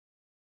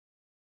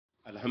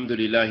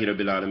Alhamdulillahi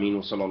Rabbil Alameen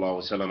wa sallallahu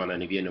wa sallam ala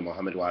nabiyyina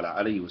Muhammad wa ala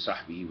alihi wa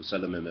sahbihi wa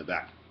sallam amma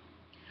ba'd.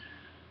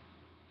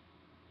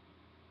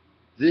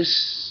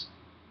 This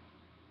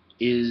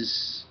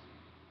is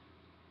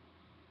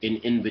an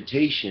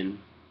invitation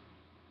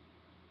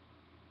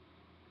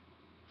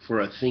for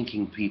a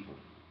thinking people,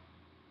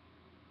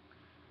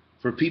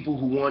 for people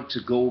who want to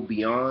go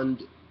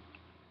beyond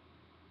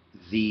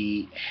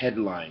the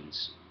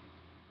headlines,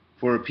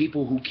 for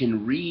people who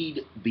can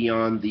read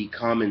beyond the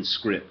common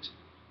script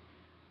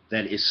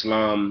that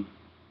Islam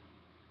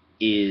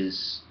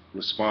is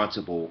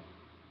responsible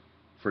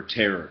for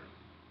terror,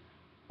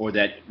 or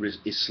that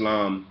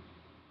Islam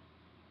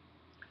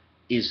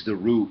is the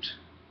root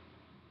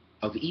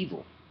of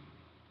evil.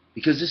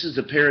 Because this is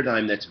the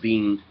paradigm that's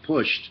being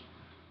pushed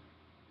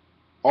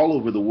all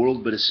over the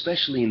world, but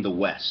especially in the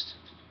West.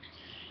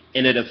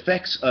 And it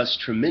affects us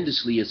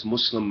tremendously as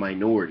Muslim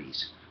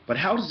minorities. But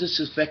how does this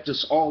affect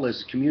us all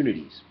as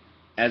communities,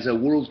 as a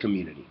world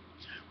community,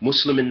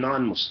 Muslim and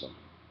non-Muslim?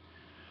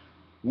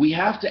 We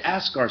have to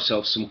ask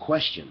ourselves some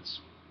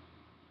questions.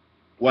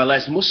 While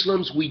as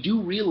Muslims we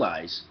do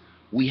realize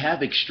we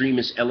have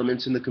extremist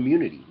elements in the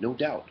community, no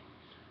doubt.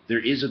 There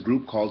is a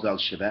group called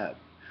Al-Shabaab.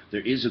 There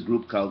is a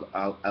group called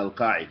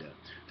Al-Qaeda.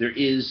 There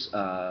is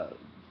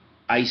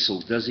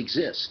ISIL does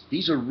exist.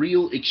 These are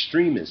real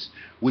extremists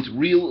with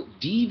real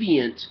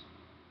deviant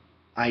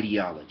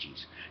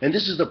ideologies. And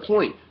this is the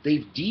point.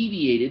 They've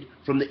deviated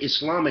from the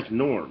Islamic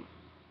norm.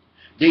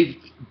 They've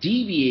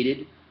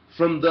deviated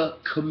from the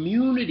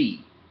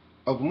community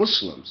of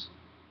Muslims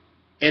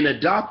and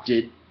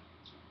adopted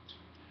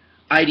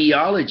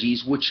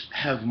ideologies which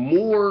have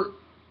more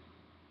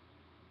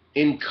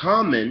in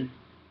common,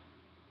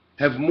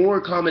 have more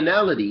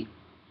commonality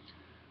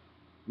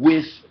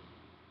with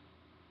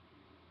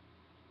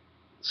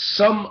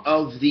some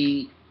of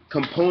the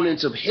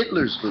components of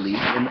Hitler's belief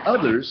and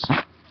others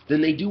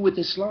than they do with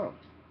Islam.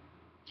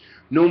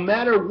 No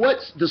matter what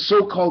the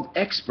so-called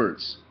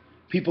experts,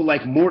 people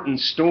like Morton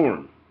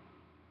Storm,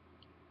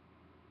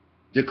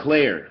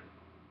 declare,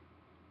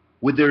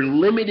 with their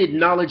limited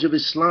knowledge of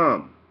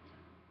Islam,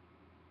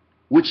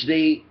 which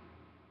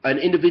an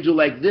individual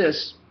like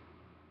this,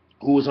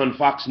 who was on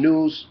Fox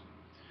News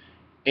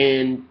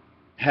and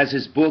has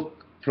his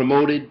book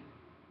promoted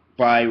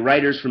by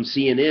writers from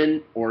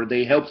CNN, or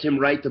they helped him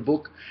write the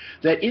book,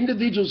 that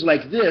individuals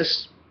like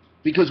this,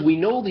 because we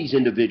know these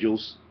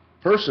individuals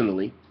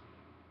personally,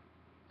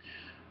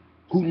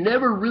 who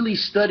never really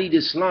studied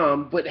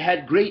Islam but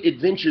had great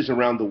adventures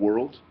around the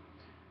world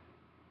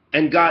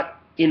and got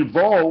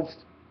involved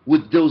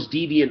with those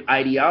deviant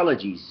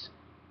ideologies.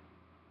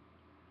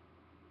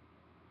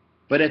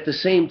 But at the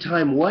same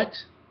time,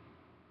 what?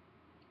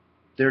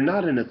 They're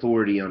not an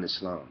authority on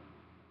Islam.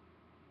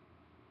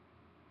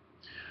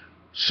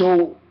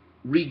 So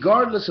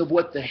regardless of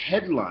what the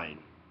headlines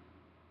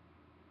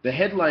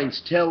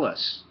tell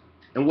us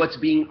and what's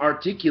being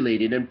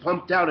articulated and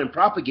pumped out and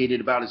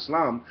propagated about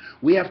Islam,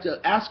 we have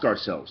to ask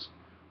ourselves,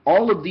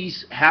 all of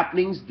these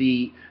happenings,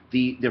 the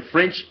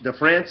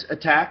France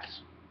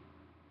attacks,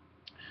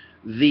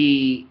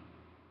 the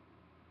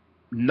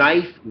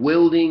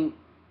knife-wielding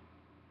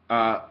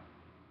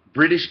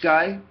British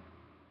guy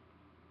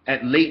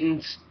at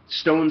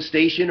Leytonstone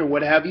Station or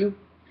what have you,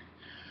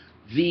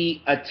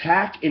 the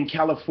attack in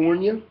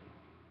California,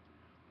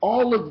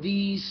 all of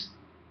these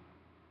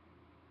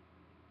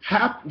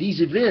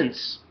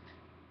events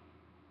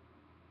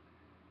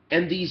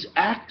and these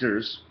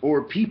actors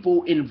or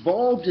people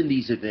involved in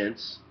these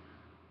events,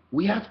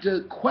 we have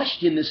to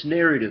question this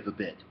narrative a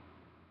bit.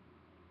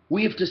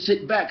 We have to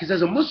sit back, because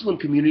as a Muslim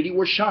community,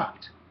 we're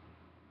shocked.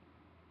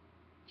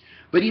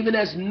 But even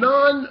as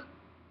non-Muslims,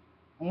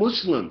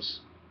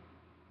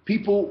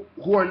 people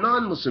who are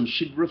non-Muslims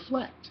should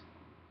reflect.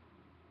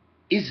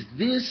 Is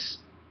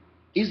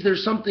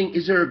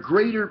there a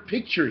greater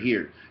picture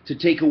here to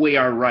take away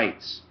our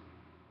rights?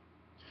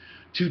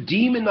 To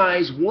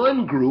demonize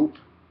one group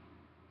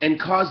and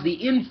cause the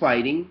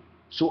infighting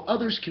so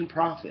others can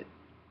profit.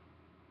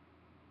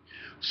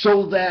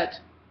 So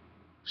that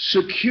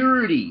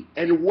security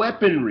and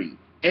weaponry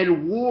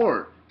and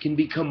war can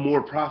become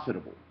more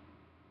profitable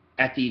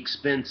at the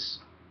expense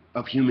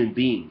of human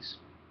beings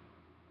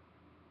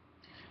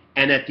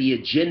and at the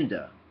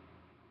agenda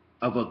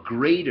of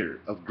greater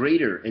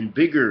and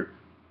bigger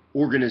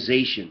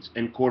organizations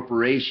and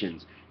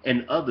corporations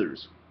and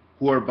others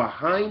who are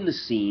behind the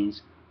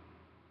scenes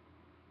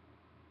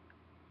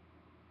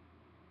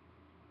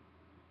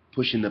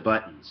pushing the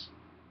buttons.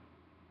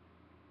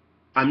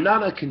 I'm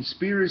not a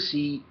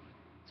conspiracy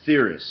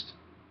theorist,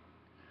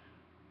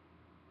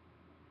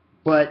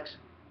 but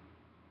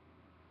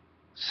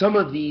some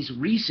of these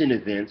recent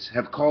events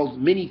have caused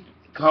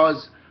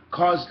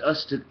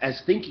us to,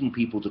 as thinking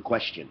people, to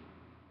question.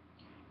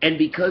 And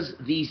because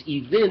these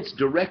events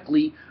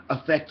directly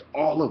affect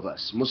all of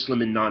us,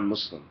 Muslim and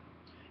non-Muslim,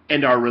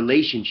 and our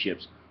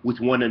relationships with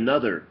one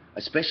another,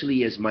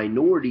 especially as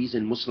minorities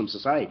in Muslim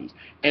societies,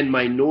 and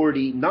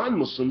minority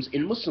non-Muslims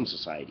in Muslim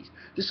societies.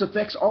 This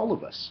affects all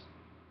of us.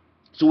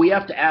 So we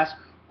have to ask,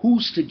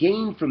 who's to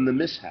gain from the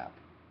mishap?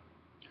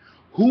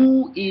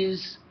 who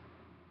is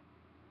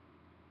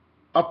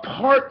a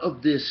part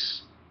of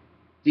these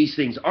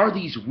things? Are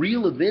these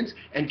real events,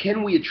 and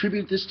can we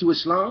attribute this to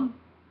Islam?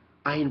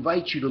 I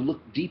invite you to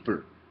look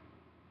deeper.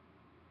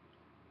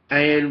 I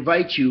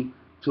invite you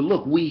to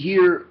look. We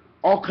hear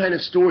all kinds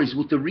of stories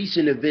with the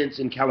recent events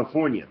in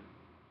California.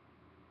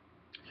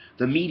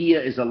 The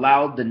media is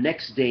allowed the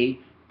next day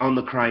on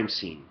the crime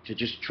scene to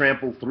just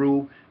trample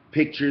through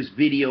pictures,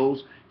 videos.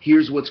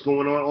 Here's what's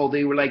going on. Oh,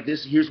 they were like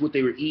this. Here's what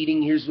they were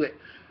eating. Here's what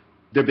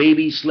their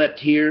baby slept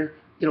here.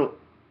 You know,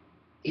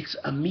 it's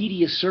a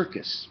media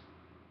circus.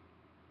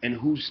 And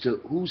who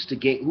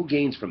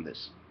gains from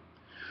this?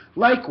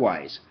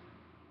 Likewise,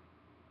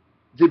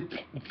 the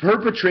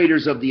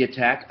perpetrators of the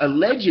attack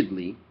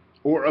allegedly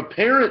or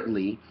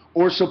apparently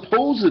or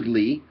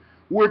supposedly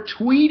were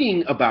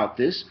tweeting about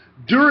this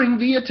during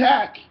the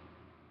attack.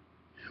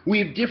 We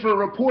have different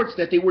reports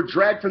that they were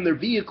dragged from their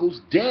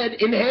vehicles dead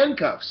in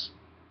handcuffs.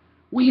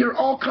 We hear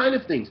all kinds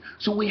of things.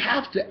 So we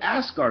have to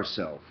ask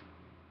ourselves,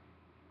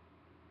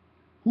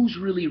 who's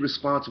really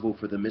responsible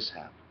for the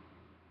mishap?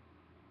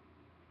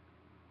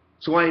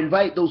 So I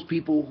invite those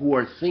people who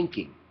are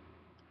thinking,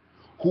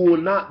 who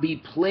will not be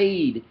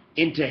played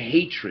into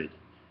hatred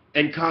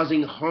and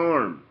causing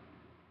harm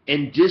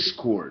and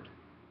discord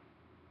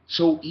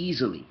so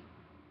easily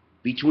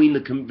between the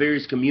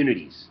various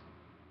communities,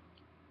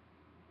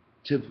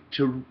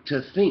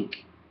 to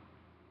think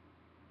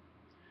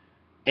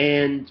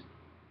and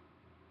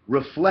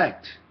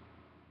reflect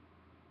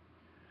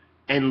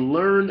and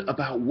learn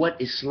about what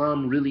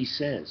Islam really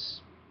says.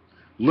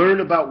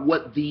 Learn about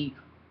what the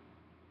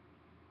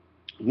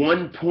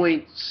 1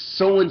 point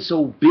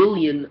so-and-so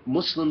billion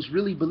Muslims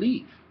really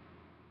believe.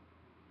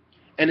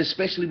 And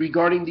especially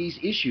regarding these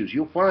issues,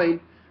 you'll find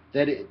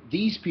that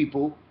these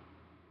people,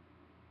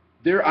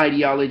 their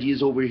ideology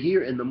is over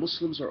here and the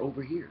Muslims are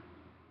over here.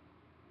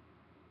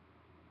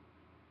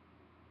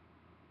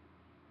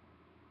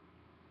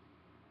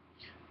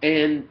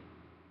 And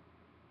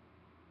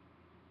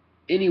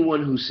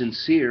anyone who's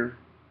sincere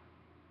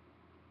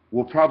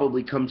will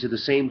probably come to the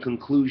same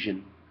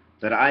conclusion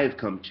that I have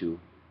come to,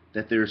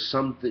 that there's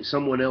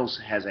someone else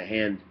has a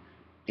hand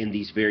in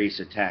these various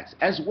attacks,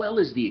 as well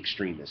as the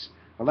extremists.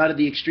 A lot of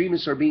the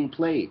extremists are being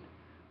played,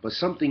 but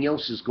something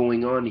else is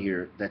going on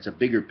here that's a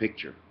bigger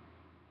picture.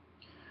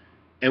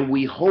 And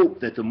we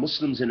hope that the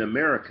Muslims in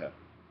America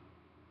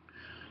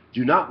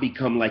do not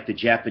become like the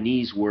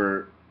Japanese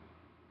were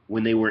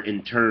when they were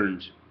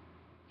interned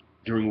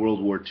during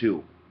World War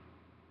II.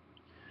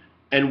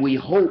 And we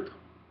hope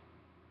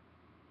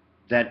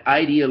that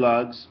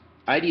ideologues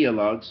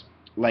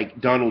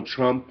like Donald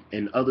Trump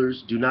and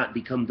others do not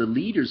become the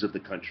leaders of the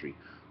country,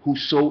 who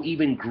sow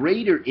even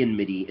greater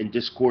enmity and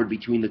discord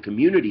between the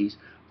communities,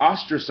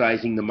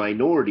 ostracizing the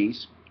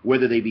minorities,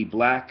 whether they be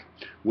black,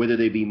 whether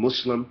they be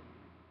Muslim,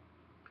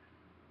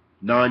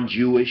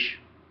 non-Jewish,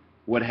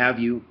 what have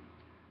you,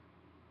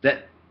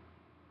 that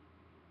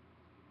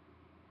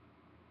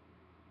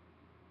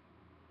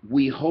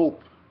we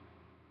hope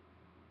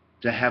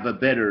to have a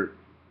better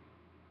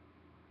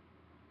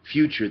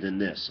future than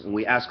this. And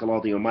we ask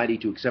Allah the Almighty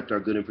to accept our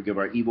good and forgive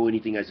our evil.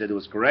 Anything I said that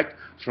was correct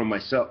was from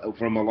myself,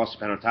 from Allah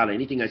subhanahu wa ta'ala.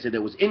 Anything I said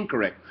that was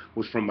incorrect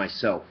was from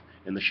myself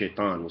and the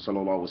shaitan. Wa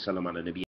sallallahu wa sallam ala nabiyyina.